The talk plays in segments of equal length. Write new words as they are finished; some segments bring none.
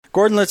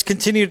Gordon, let's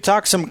continue to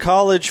talk some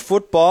college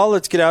football.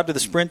 Let's get out to the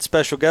Sprint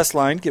special guest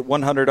line. Get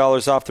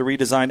 $100 off the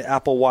redesigned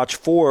Apple Watch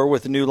 4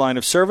 with a new line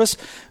of service.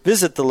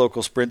 Visit the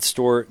local Sprint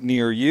store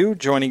near you.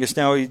 Joining us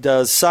now, he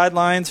does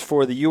sidelines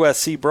for the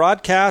USC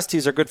broadcast.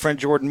 He's our good friend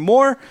Jordan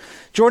Moore.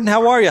 Jordan,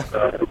 how are you?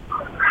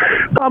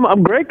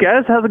 I'm great,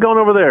 guys. How's it going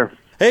over there?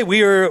 Hey,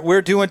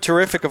 we're doing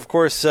terrific. Of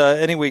course,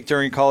 any week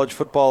during college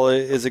football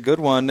is a good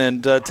one.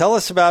 And tell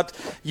us about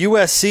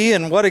USC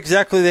and what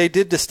exactly they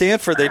did to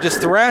Stanford. They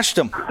just thrashed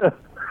them.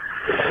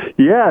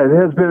 Yeah, it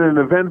has been an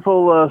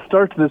eventful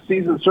start to the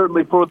season,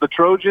 certainly for the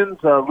Trojans.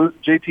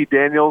 JT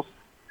Daniels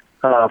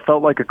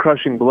felt like a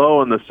crushing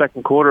blow in the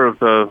second quarter of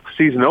the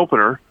season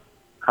opener.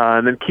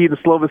 And then Kedon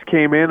Slovis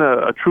came in,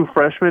 a true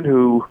freshman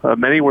who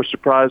many were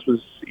surprised was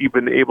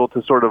even able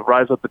to sort of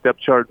rise up the depth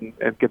chart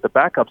and get the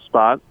backup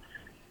spot.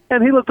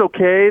 And he looked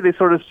okay. They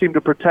sort of seemed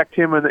to protect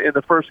him in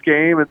the first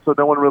game, and so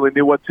no one really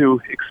knew what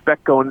to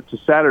expect going into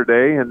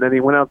Saturday. And then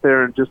he went out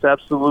there and just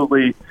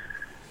absolutely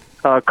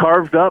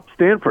carved up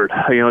Stanford,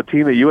 a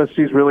team that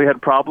USC's really had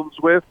problems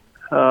with,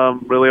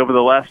 really over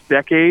the last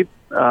decade.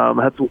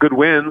 Had some good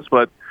wins,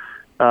 but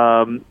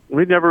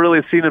we've never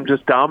really seen him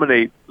just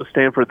dominate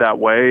Stanford that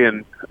way.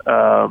 And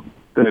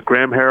the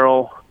Graham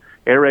Harrell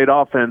air raid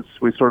offense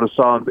we sort of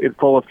saw in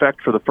full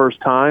effect for the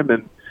first time,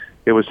 and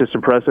it was just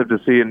impressive to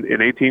see an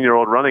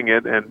 18-year-old running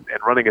it and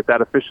running it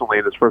that efficiently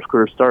in his first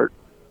career start.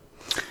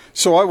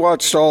 So I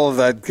watched all of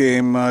that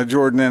game,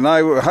 Jordan, and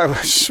I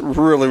was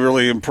really,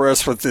 really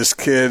impressed with this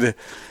kid.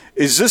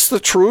 Is this the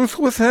truth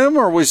with him,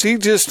 or was he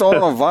just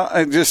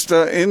on just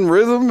in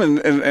rhythm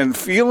and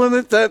feeling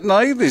it that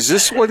night? Is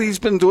this what he's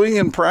been doing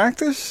in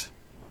practice?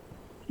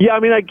 Yeah, I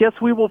mean, I guess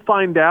we will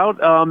find out.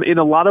 In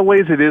a lot of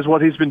ways, it is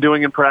what he's been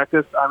doing in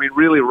practice. I mean,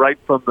 really, right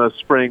from the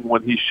spring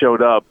when he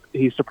showed up,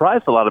 he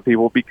surprised a lot of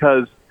people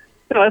because,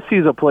 SC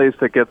is a place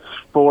that gets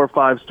 4 or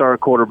 5-star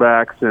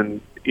quarterbacks and,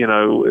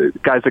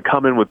 guys that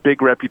come in with big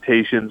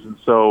reputations. And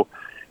so,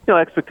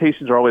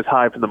 expectations are always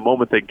high from the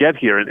moment they get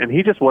here. And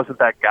he just wasn't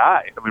that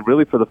guy. I mean,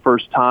 really, for the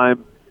first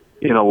time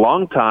in a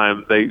long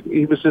time,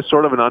 he was just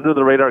sort of an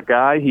under-the-radar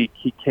guy.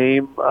 He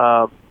came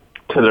to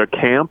their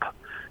camp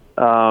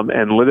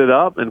and lit it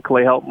up, and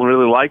Clay Helton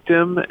really liked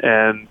him,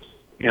 and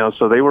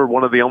so they were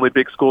one of the only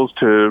big schools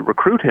to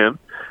recruit him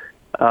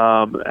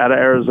out of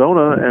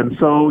Arizona, and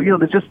so he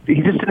just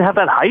didn't have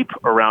that hype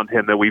around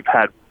him that we've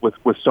had with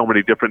so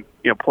many different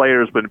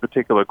players, but in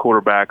particular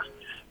quarterbacks.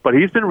 But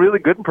he's been really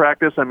good in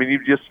practice. I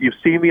mean, you've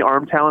seen the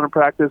arm talent in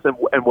practice,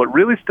 and what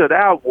really stood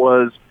out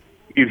was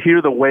you'd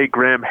hear the way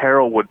Graham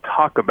Harrell would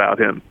talk about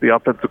him, the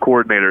offensive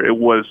coordinator. It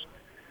was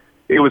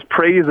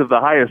praise of the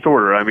highest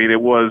order. I mean,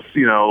 it was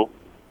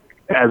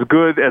as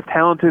good, as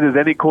talented as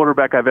any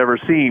quarterback I've ever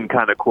seen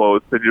kind of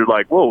quotes. And you're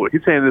like, whoa,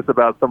 he's saying this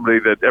about somebody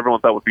that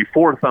everyone thought would be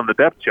fourth on the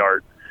depth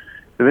chart.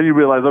 And then you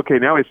realize, okay,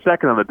 now he's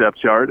second on the depth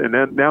chart, and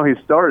then now he's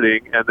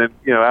starting. And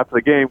then, after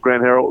the game,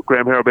 Graham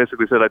Harrell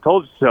basically said, I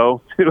told you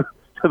so to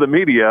the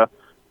media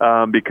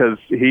because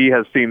he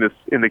has seen this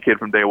in the kid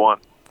from day one.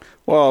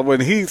 Well,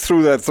 when he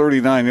threw that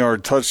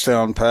 39-yard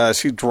touchdown pass,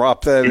 he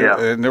dropped that,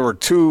 and there were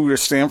 2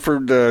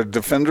 Stanford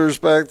defenders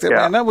back there.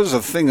 Yeah. Man, that was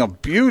a thing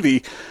of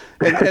beauty.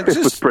 And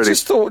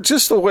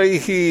just the way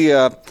he,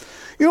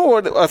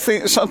 what I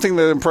think something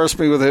that impressed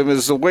me with him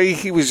is the way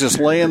he was just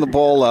laying the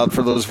ball out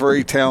for those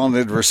very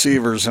talented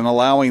receivers and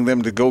allowing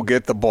them to go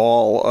get the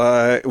ball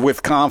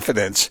with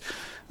confidence,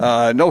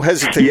 no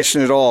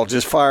hesitation at all,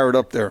 just fire it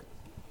up there.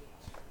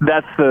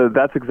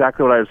 That's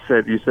exactly what I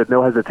said. You said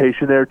no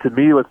hesitation there. To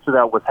me, what stood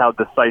out was how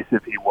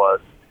decisive he was,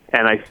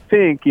 and I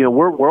think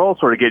we're all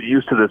sort of getting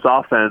used to this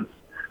offense.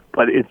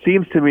 But it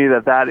seems to me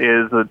that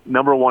is the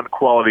number one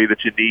quality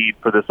that you need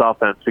for this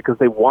offense because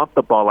they want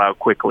the ball out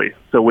quickly.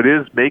 So it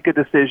is make a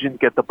decision,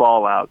 get the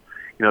ball out.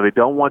 They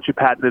don't want you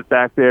patting it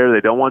back there. They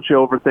don't want you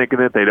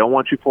overthinking it. They don't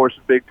want you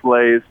forcing big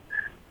plays.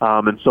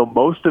 And so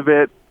most of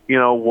it,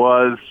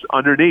 was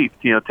underneath,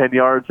 10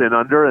 yards and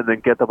under, and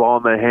then get the ball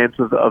in the hands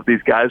of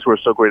these guys who are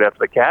so great after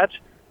the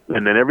catch.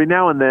 And then every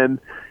now and then,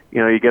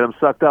 you get them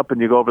sucked up and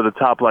you go over the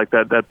top like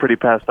that pretty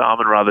pass to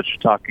Amon-Ra that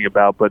you're talking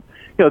about. But,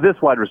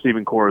 this wide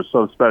receiving core is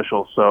so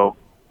special. So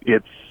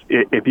if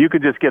you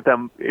could just get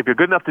them, if you're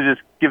good enough to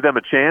just give them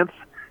a chance,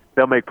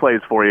 they'll make plays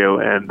for you.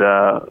 And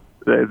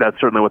that's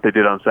certainly what they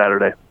did on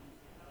Saturday.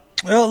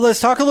 Well, let's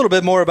talk a little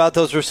bit more about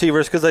those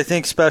receivers because I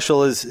think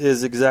special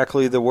is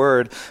exactly the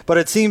word. But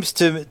it seems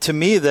to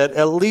me that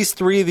at least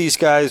 3 of these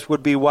guys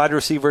would be wide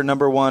receiver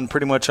number 1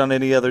 pretty much on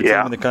any other team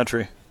in the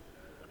country.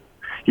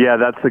 Yeah,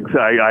 that's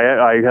exactly.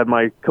 I had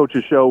my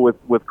coach's show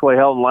with Clay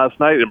Helton last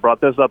night and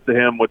brought this up to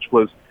him, which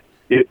was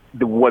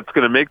what's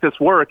going to make this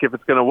work, if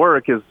it's going to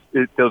work, is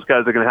those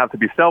guys are going to have to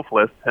be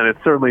selfless, and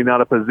it's certainly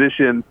not a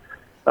position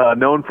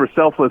known for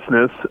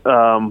selflessness,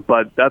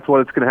 but that's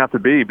what it's going to have to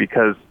be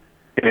because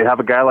you have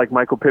a guy like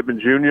Michael Pittman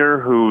Jr.,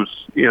 who's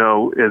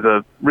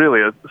is really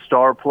a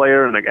star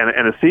player and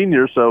a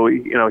senior, so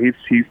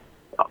he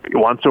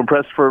wants to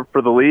impress for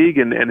the league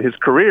and his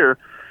career.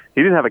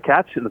 He didn't have a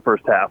catch in the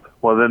first half.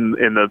 Well, then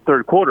in the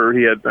third quarter,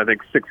 he had, I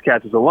think, 6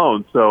 catches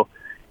alone. So,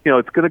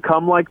 it's going to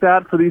come like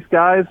that for these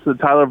guys. So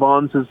Tyler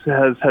Vaughns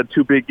has had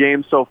 2 big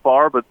games so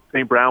far, but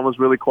St. Brown was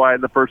really quiet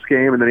in the first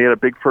game, and then he had a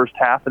big first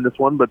half in this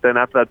one. But then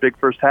after that big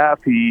first half,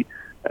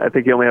 I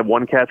think he only had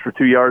 1 catch for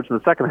 2 yards in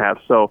the second half.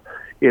 So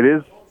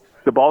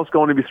the ball's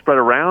going to be spread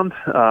around.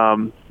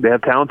 They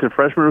have talented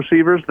freshman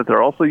receivers that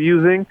they're also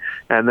using,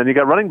 and then you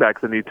got running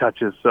backs that need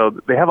touches. So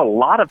they have a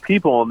lot of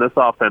people in this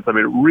offense. I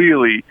mean, it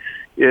really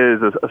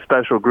is a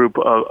special group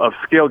of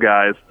skill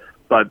guys,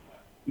 but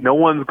no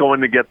one's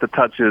going to get the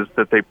touches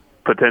that they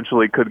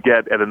potentially could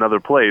get at another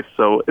place.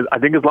 So I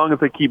think as long as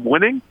they keep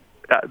winning,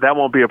 that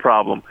won't be a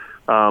problem.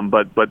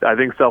 But I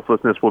think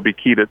selflessness will be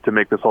key to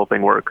make this whole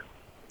thing work.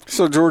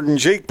 So, Jordan,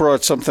 Jake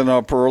brought something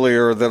up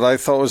earlier that I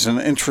thought was an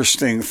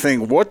interesting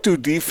thing. What do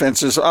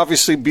defenses,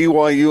 obviously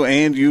BYU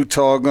and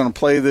Utah are going to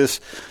play this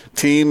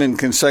team in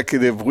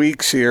consecutive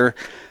weeks here.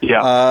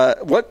 Yeah.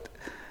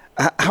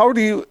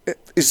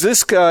 Is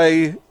this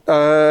guy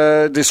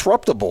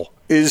disruptible?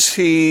 Is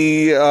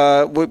he,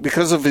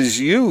 because of his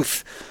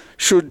youth,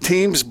 should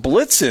teams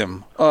blitz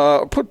him,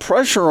 put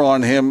pressure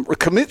on him, or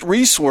commit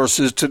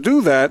resources to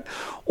do that?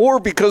 Or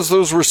because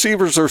those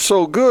receivers are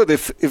so good,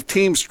 if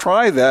teams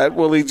try that,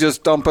 will he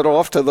just dump it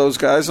off to those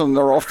guys and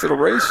they're off to the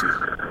races?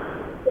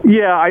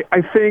 Yeah,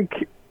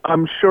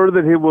 I'm sure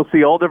that he will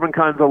see all different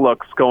kinds of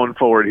looks going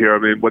forward here. I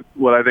mean,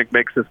 what I think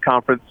makes this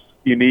conference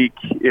unique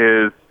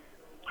is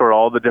for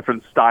all the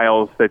different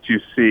styles that you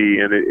see.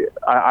 And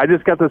I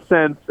just got the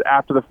sense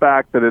after the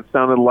fact that it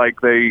sounded like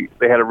they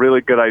had a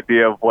really good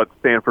idea of what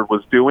Stanford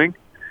was doing.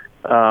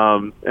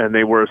 And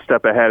they were a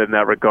step ahead in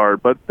that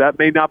regard. But that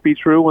may not be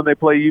true when they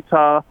play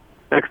Utah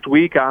next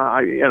week.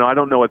 I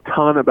don't know a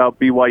ton about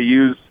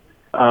BYU's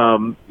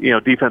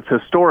defense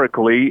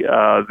historically.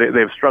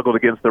 They've struggled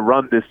against the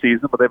run this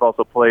season, but they've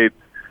also played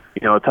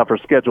a tougher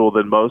schedule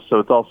than most. So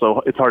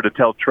it's hard to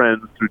tell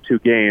trends through 2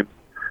 games.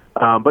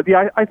 But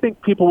yeah, I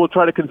think people will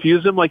try to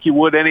confuse him like you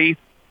would any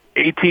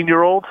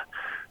 18-year-old.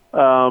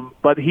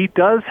 But he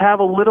does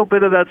have a little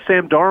bit of that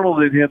Sam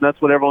Darnold in him.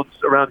 That's what everyone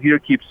around here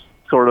keeps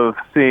sort of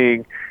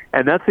seeing,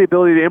 and that's the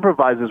ability to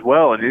improvise as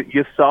well. And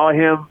you saw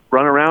him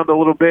run around a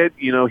little bit.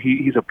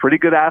 He's a pretty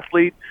good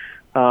athlete.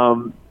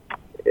 And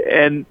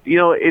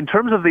in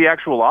terms of the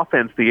actual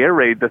offense, the air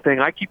raid, the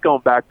thing I keep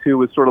going back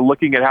to is sort of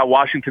looking at how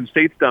Washington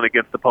State's done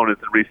against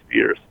opponents in recent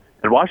years.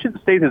 And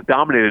Washington State has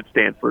dominated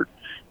Stanford.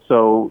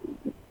 So,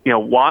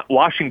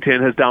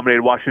 Washington has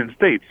dominated Washington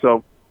State.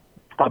 So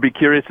I'll be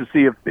curious to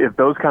see if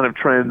those kind of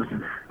trends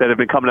that have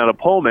been coming out of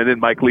Pullman, and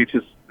Mike Leach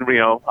is,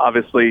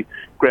 obviously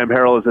Graham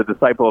Harrell is a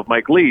disciple of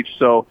Mike Leach.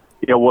 So,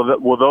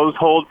 will those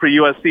hold for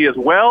USC as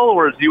well,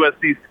 or is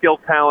USC's skill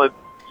talent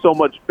so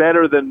much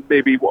better than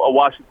maybe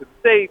Washington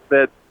State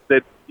that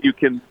you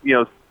can,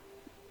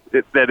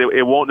 that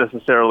it won't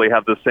necessarily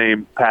have the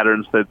same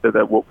patterns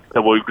that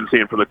we've been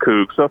seeing from the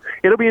Cougs. So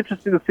it'll be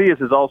interesting to see.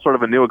 This is all sort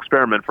of a new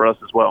experiment for us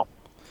as well.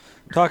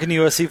 Talking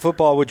USC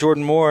football with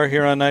Jordan Moore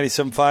here on 97.5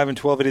 and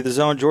 1280 The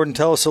Zone. Jordan,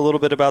 tell us a little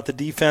bit about the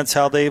defense,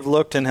 how they've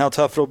looked, and how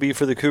tough it'll be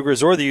for the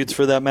Cougars, or the Utes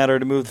for that matter,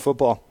 to move the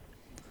football.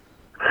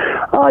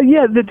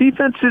 Yeah, the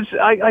defense is,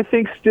 I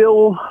think,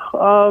 still,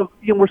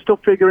 we're still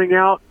figuring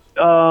out.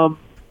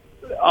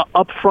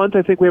 Up front,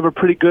 I think we have a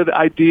pretty good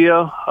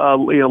idea,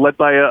 led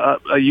by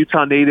a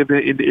Utah native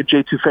in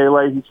Jay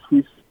Tufele.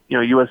 He's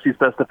USC's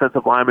best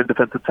defensive lineman,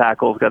 defensive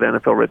tackle. He's got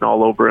NFL written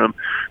all over him.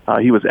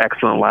 He was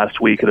excellent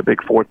last week at a big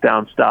 4th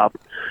down stop.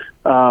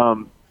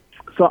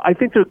 So I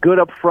think they're good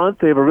up front.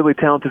 They have a really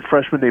talented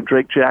freshman named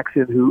Drake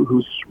Jackson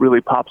who's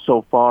really popped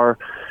so far.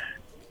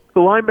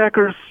 The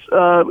linebackers,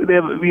 they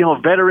have a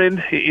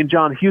veteran in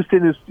John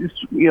Houston who's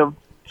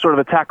sort of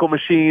a tackle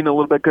machine, a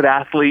little bit good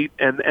athlete,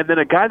 and then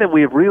a guy that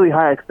we have really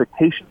high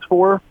expectations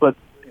for, but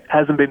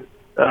hasn't been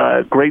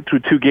great through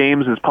 2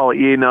 games is Paula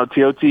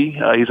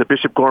Iannautiotti. He's a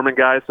Bishop Gorman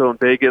guy, so in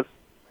Vegas.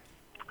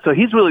 So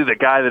he's really the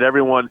guy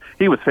that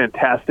he was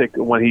fantastic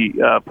when he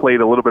played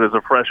a little bit as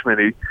a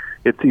freshman.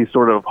 He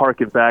sort of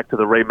harkened back to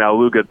the Ray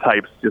Maluga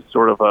types, just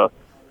sort of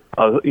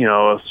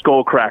a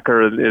skull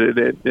cracker and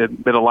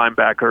middle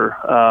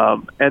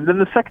linebacker. And then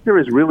the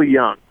secondary is really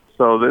young.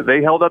 So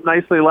they held up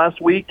nicely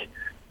last week.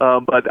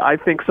 But I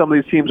think some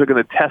of these teams are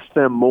going to test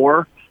them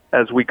more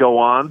as we go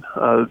on.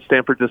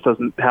 Stanford just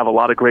doesn't have a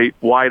lot of great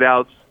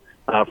wideouts.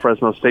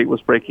 Fresno State was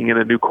breaking in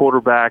a new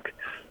quarterback.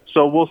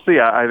 So we'll see.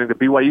 I think the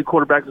BYU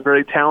quarterback is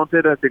very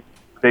talented. I think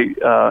they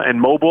and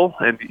mobile,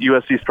 and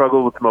USC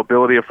struggled with the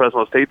mobility of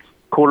Fresno State's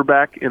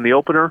quarterback in the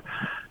opener.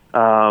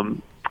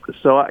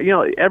 So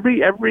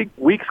every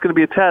week's going to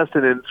be a test,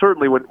 and then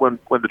certainly when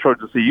the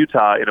Trojans see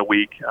Utah in a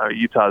week,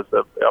 Utah's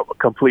a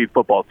complete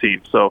football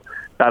team. So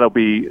that'll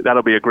be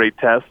a great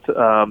test.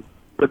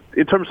 But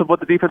in terms of what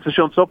the defense has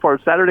shown so far,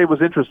 Saturday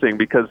was interesting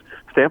because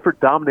Stanford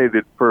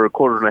dominated for a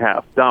quarter and a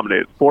half.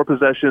 Dominated 4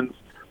 possessions,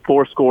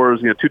 4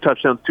 scores, 2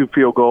 touchdowns, 2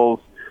 field goals,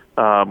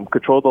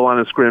 controlled the line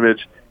of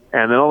scrimmage,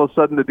 and then all of a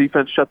sudden the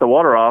defense shut the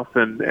water off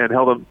and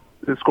held them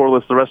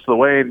scoreless the rest of the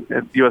way, and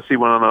USC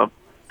went on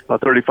a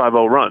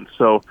 35-0 run.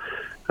 So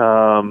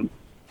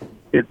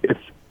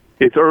it's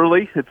it's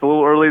early. It's a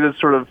little early to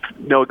sort of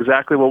know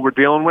exactly what we're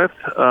dealing with,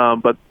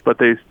 but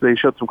they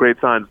showed some great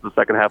signs in the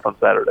second half on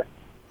Saturday.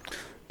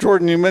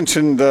 Jordan, you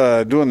mentioned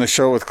doing the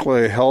show with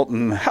Clay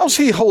Helton. How's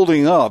he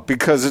holding up?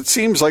 Because it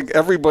seems like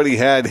everybody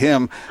had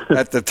him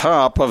at the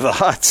top of the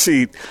hot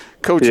seat,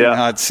 coaching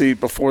hot seat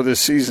before this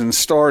season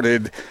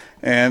started.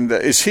 And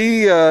is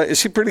he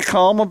pretty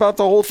calm about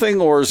the whole thing,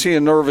 or is he a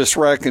nervous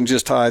wreck and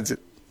just hides it?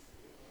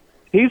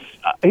 He's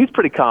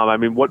pretty calm. I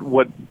mean,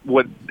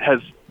 what has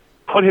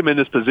put him in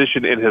this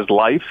position in his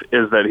life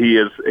is that he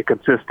is a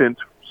consistent,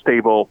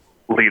 stable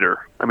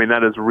leader. I mean,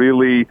 that is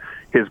really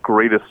his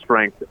greatest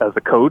strength as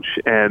a coach,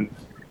 and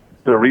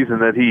the reason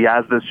that he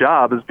has this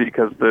job is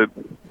because the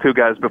two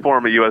guys before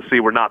him at USC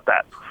were not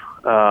that.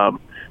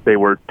 They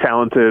were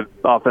talented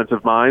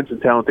offensive minds and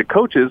talented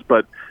coaches,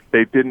 but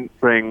they didn't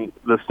bring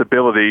the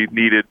stability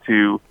needed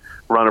to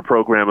run a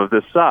program of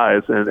this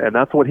size, and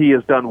that's what he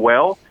has done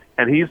well.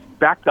 And he's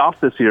backed off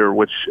this year,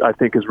 which I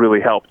think has really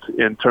helped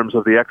in terms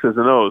of the X's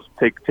and O's,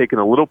 taking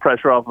a little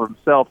pressure off of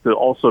himself to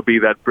also be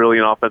that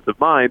brilliant offensive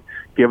mind,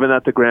 giving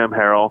that to Graham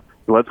Harrell,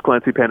 who lets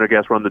Clancy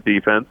Pendergast run the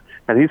defense.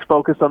 And he's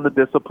focused on the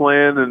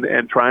discipline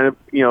and trying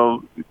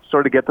to,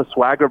 sort of get the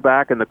swagger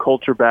back and the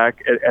culture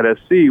back at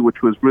SC,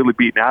 which was really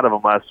beaten out of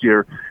him last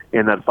year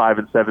in that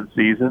 5-7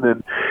 season.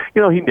 And,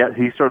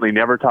 he certainly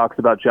never talks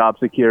about job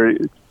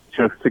security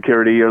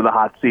or the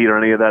hot seat or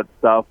any of that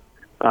stuff.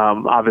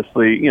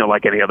 Obviously,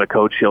 like any other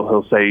coach,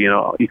 he'll say,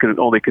 you can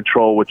only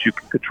control what you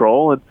can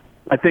control. And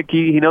I think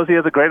he knows he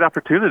has a great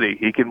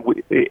opportunity.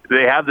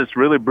 They have this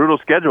really brutal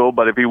schedule,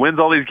 but if he wins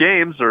all these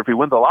games or if he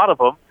wins a lot of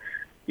them,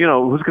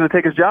 who's going to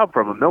take his job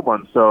from him? No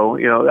one. So,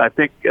 I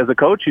think as a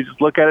coach, you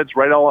just look at it, it's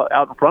right all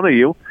out in front of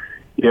you.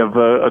 You have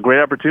a great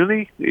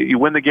opportunity. You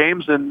win the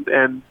games and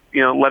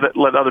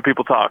let other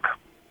people talk.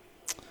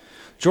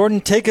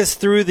 Jordan, take us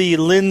through the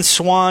Lynn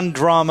Swann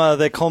drama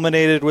that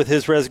culminated with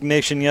his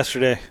resignation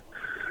yesterday.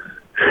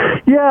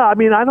 Yeah, I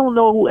mean, I don't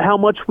know how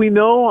much we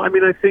know. I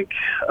mean, I think,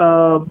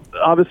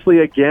 obviously,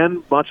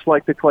 again, much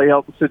like the Clay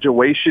Helton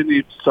situation,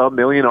 you saw a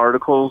million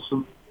articles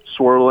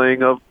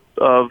swirling of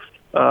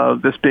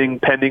this being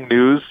pending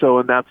news. So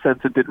in that sense,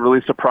 it didn't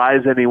really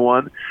surprise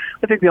anyone.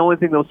 I think the only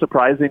thing that was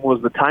surprising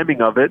was the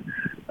timing of it.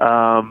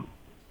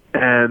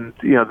 And,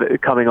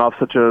 coming off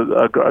such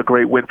a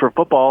great win for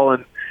football.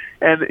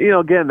 And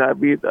again, I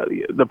mean,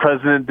 the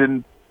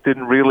president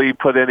didn't really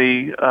put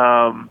any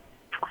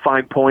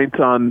fine point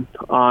on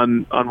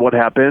what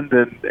happened,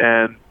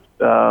 and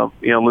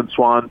Lynn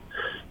Swann,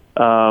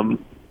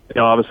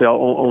 obviously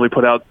I'll only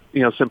put out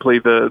simply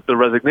the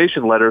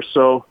resignation letter.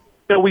 So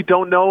we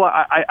don't know.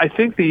 I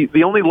think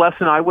the only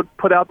lesson I would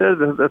put out there,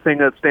 the thing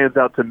that stands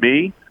out to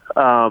me,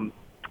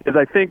 is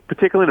I think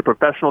particularly in a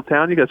professional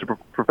town, you guys are a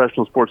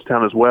professional sports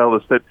town as well,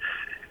 is that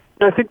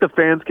I think the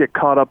fans get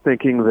caught up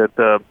thinking that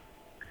the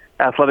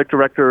athletic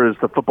director is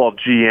the football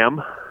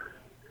GM.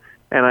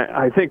 And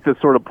I think this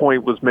sort of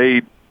point was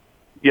made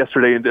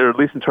yesterday, or at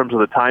least in terms of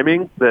the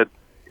timing, that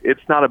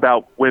it's not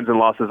about wins and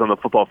losses on the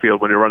football field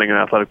when you're running an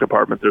athletic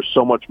department. There's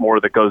so much more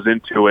that goes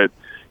into it.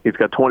 He's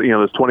got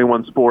there's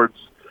 21 sports,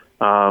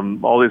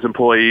 all these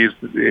employees,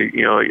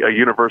 a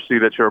university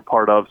that you're a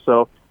part of.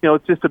 So,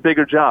 it's just a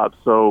bigger job.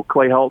 So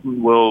Clay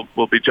Helton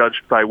will be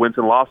judged by wins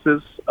and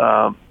losses,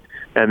 and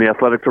the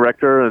athletic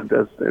director, and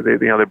as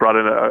they brought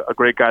in a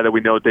great guy that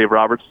we know, Dave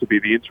Roberts, to be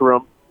the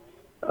interim.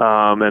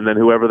 And then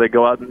whoever they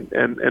go out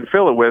and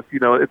fill it with,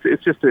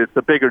 it's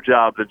a bigger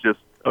job than just,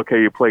 okay,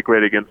 you play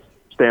great against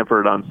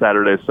Stanford on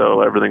Saturday,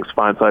 so everything's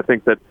fine. So I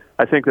think that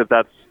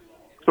that's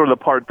sort of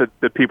the part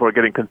that people are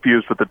getting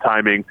confused with the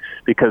timing,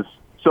 because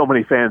so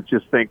many fans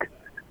just think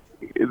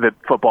that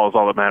football is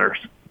all that matters.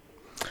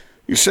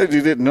 You said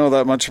you didn't know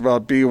that much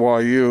about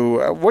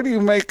BYU. What do you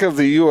make of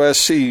the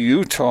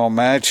USC-Utah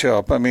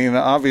matchup? I mean,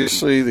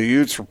 obviously the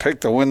Utes were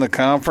picked to win the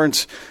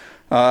conference.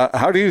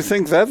 How do you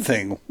think that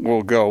thing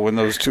will go when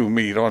those two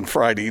meet on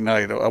Friday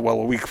night, a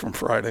week from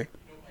Friday?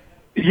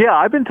 Yeah,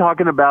 I've been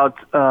talking about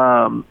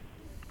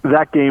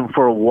that game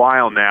for a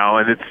while now,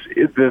 and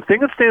the thing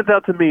that stands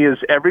out to me is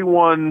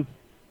everyone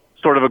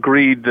sort of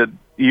agreed that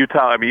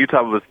Utah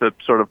was the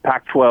sort of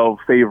Pac-12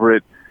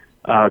 favorite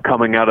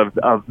coming out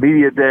of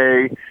Media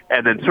Day,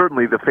 and then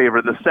certainly the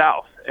favorite in the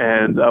South.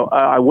 And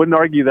I wouldn't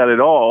argue that at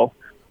all,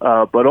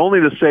 but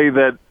only to say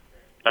that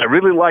I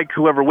really like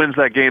whoever wins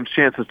that game's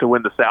chances to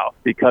win the South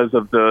because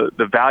of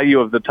the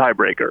value of the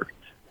tiebreaker.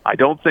 I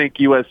don't think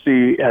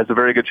USC has a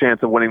very good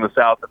chance of winning the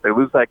South if they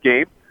lose that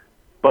game.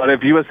 But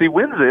if USC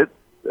wins it,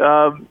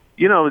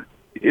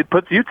 it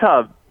puts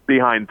Utah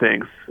behind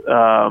things.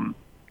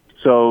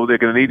 So they're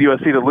going to need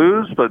USC to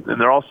lose,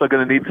 and they're also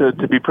going to need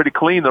to be pretty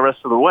clean the rest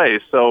of the way.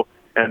 So,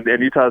 and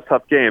Utah's a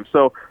tough game.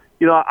 So,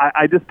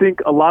 I just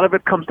think a lot of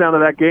it comes down to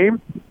that game.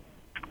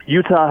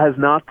 Utah has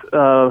not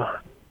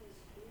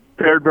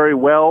fared very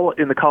well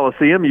in the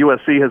Coliseum.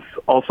 USC has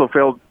also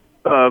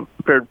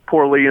fared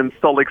poorly in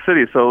Salt Lake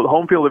City. So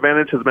home field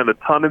advantage has meant a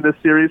ton in this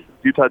series since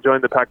Utah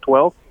joined the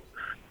Pac-12.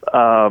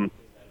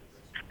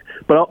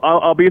 But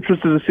I'll be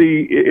interested to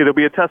see. It'll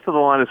be a test of the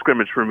line of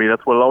scrimmage for me.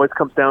 That's what it always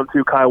comes down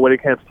to. Kyle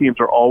Whittingham's teams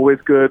are always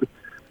good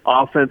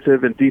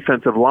offensive and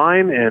defensive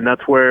line, and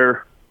that's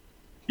where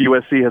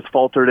USC has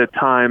faltered at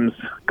times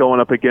going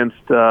up against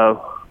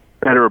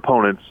better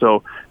opponents.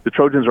 So the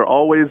Trojans are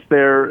always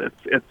there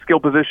at skill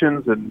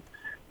positions, and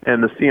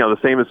the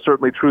same is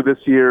certainly true this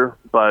year.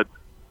 But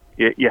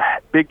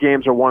big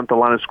games are won at the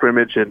line of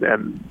scrimmage,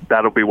 and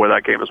that'll be where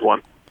that game is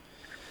won.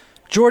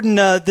 Jordan,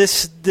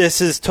 this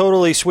is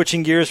totally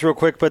switching gears real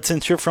quick, but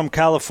since you're from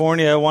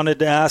California, I wanted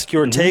to ask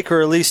your take,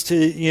 or at least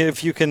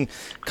if you can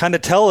kind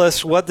of tell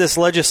us what this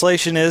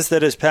legislation is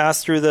that has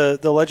passed through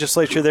the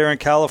legislature there in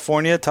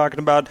California, talking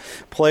about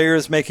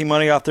players making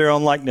money off their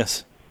own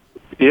likeness.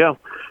 Yeah.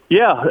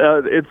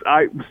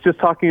 I was just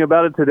talking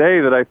about it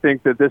today, that I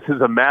think that this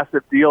is a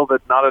massive deal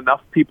that not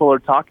enough people are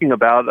talking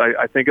about.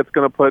 I think it's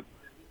going to put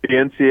the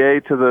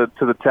NCAA to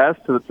the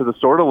test, to the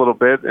sword a little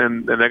bit,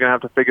 and they're going to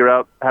have to figure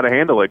out how to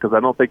handle it, because I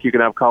don't think you can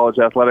have college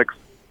athletics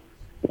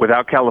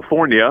without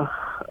California.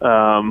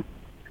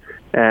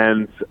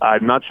 And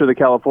I'm not sure the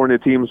California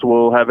teams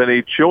will have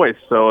any choice.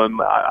 So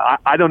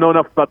I don't know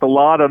enough about the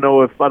law. I don't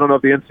know if the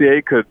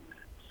NCAA could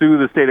sue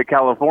the state of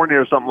California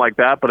or something like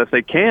that. But if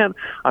they can,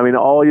 I mean,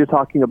 all you're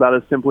talking about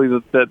is simply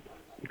that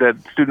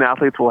student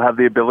athletes will have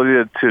the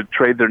ability to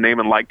trade their name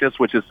and likeness,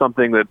 which is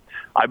something that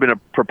I've been a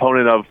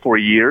proponent of for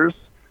years.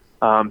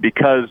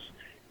 Because,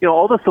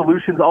 all the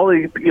solutions,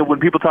 when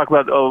people talk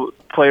about,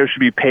 players should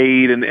be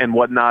paid and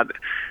whatnot,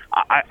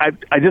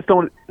 I just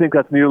don't think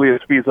that's nearly as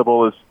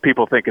feasible as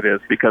people think it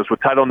is. Because with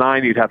Title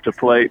IX, you'd have to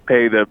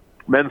pay the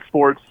men's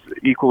sports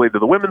equally to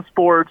the women's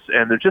sports,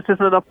 and there just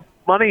isn't enough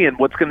money, and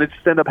what's going to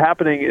just end up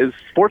happening is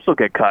sports will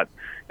get cut.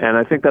 And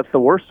I think that's the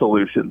worst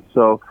solution.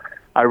 So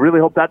I really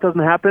hope that doesn't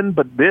happen,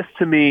 but this,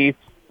 to me,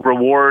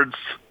 rewards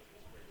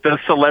the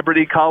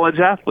celebrity college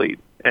athlete.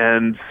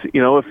 And,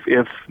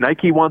 if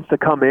Nike wants to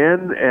come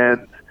in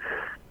and,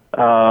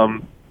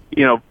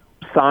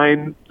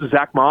 sign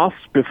Zach Moss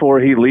before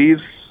he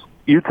leaves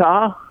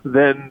Utah,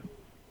 then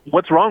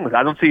what's wrong with it?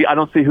 I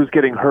don't see who's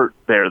getting hurt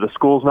there. The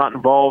school's not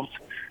involved.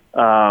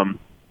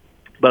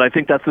 But I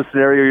think that's the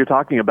scenario you're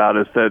talking about,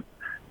 is that,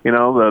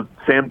 the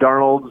Sam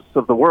Darnolds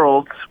of the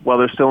world, while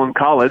they're still in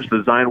college,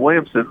 the Zion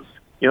Williamsons,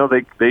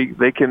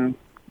 they can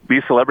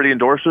be celebrity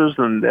endorsers,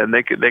 and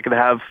they can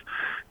have,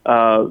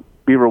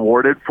 be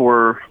rewarded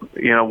for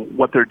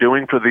what they're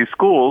doing for these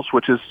schools,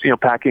 which is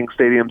packing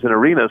stadiums and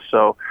arenas.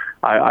 So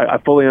I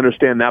fully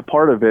understand that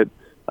part of it.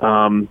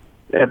 And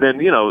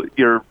then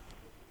your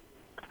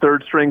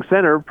third string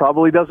center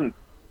probably doesn't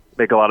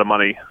make a lot of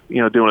money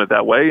doing it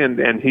that way,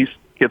 and he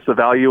gets the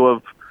value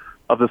of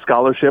the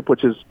scholarship,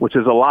 which is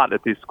a lot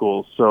at these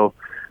schools. So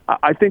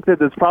I think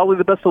that it's probably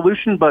the best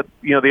solution, but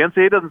the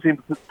NCAA doesn't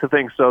seem to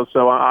think so.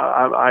 So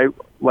I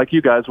like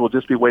you guys, will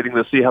just be waiting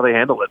to see how they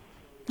handle it.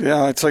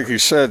 Yeah, it's like you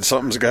said,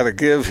 something's got to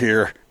give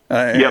here.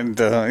 And,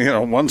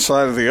 one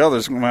side or the other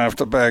is going to have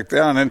to back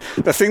down. And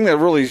the thing that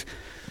really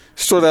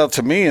stood out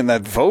to me in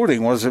that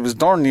voting was it was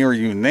darn near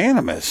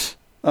unanimous.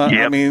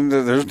 I mean,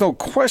 there's no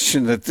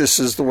question that this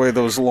is the way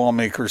those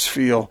lawmakers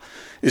feel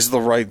is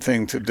the right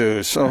thing to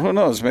do. So who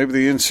knows? Maybe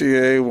the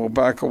NCAA will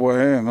back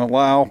away and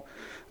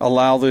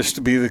allow this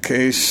to be the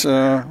case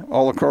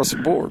all across the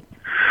board.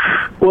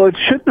 Well, it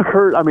shouldn't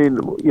hurt. I mean,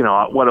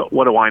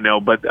 what do I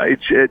know? But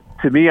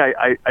to me,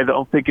 I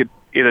don't think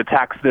it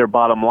attacks their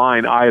bottom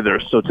line either.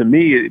 So to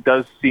me, it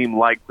does seem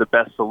like the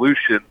best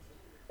solution,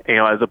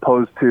 as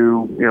opposed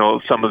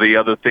to, some of the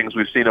other things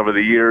we've seen over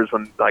the years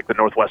when, like, the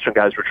Northwestern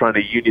guys were trying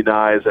to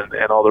unionize and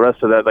all the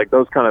rest of that. Like,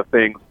 those kind of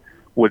things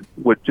would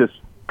just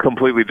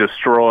completely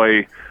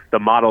destroy the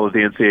model that the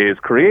NCAA has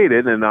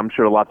created, and I'm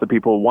sure lots of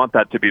people want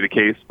that to be the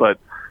case. But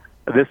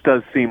this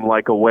does seem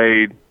like a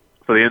way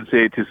for the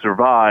NCAA to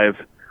survive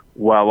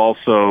while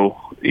also,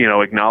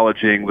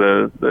 acknowledging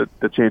the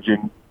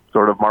changing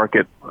sort of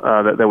market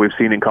that we've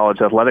seen in college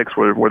athletics,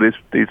 where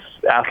these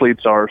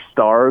athletes are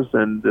stars,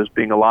 and there's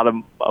being a lot of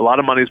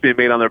money is being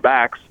made on their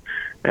backs,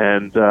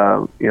 and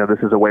this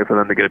is a way for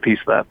them to get a piece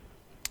of that.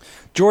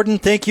 Jordan,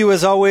 thank you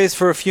as always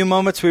for a few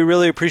moments. We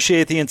really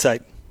appreciate the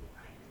insight.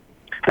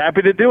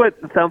 Happy to do it.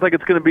 It sounds like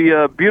it's going to be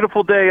a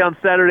beautiful day on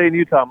Saturday in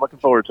Utah. I'm looking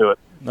forward to it.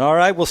 All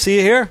right, we'll see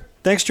you here.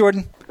 Thanks,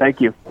 Jordan.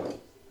 Thank you.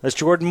 That's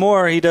Jordan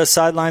Moore. He does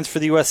sidelines for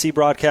the USC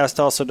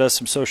broadcast, also does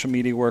some social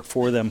media work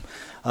for them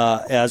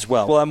as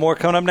well. We'll have more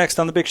coming up next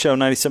on The Big Show,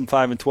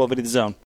 97.5 and 1280 The Zone.